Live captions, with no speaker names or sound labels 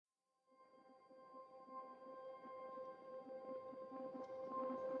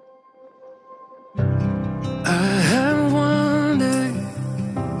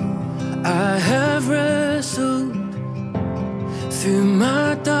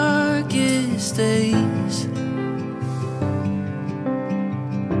days.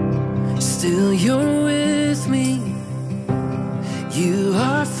 Still you're with me, you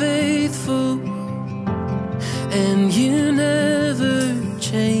are faithful, and you never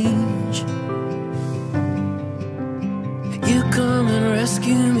change. You come and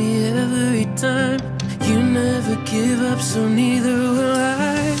rescue me every time. You never give up, so neither will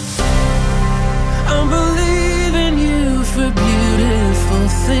I. I'm believing you for beautiful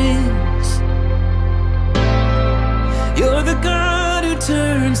things. You're the God who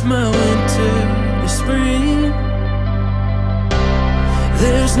turns my winter to spring.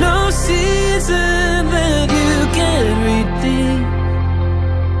 There's no season that you can't redeem.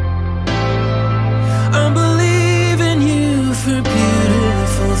 I'm believing you for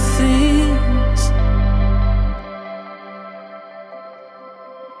beautiful things.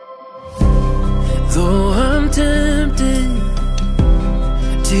 Though I'm tempted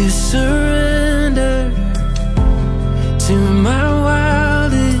to surrender to my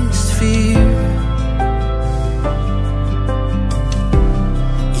wildest fear,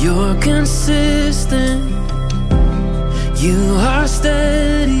 you're consistent, you are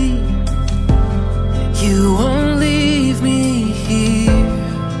steady, you won't leave me here.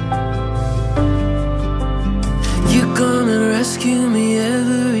 You come and rescue me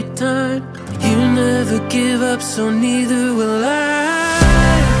every time. You never give up, so neither will I.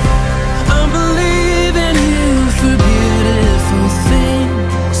 I'm believing you for beautiful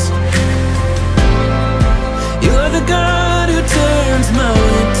things. You're the God who turns my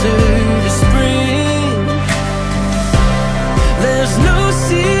winter to spring. There's no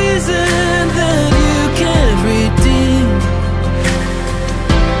season that you can't redeem.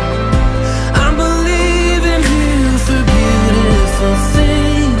 I'm believing you for beautiful things.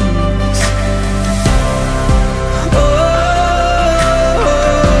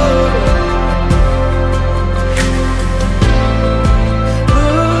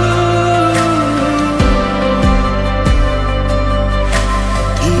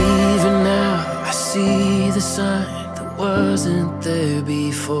 Even now I see the sign that wasn't there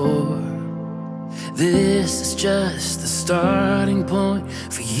before. This is just the starting point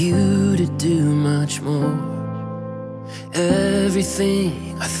for you to do much more.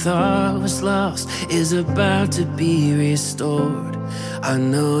 Everything I thought was lost is about to be restored. I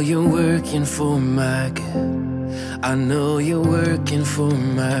know you're working for my good. I know you're working for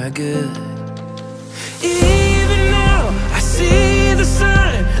my good. Even now I see the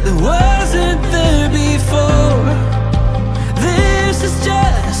sign that wasn't there before. This is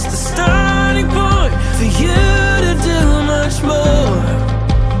just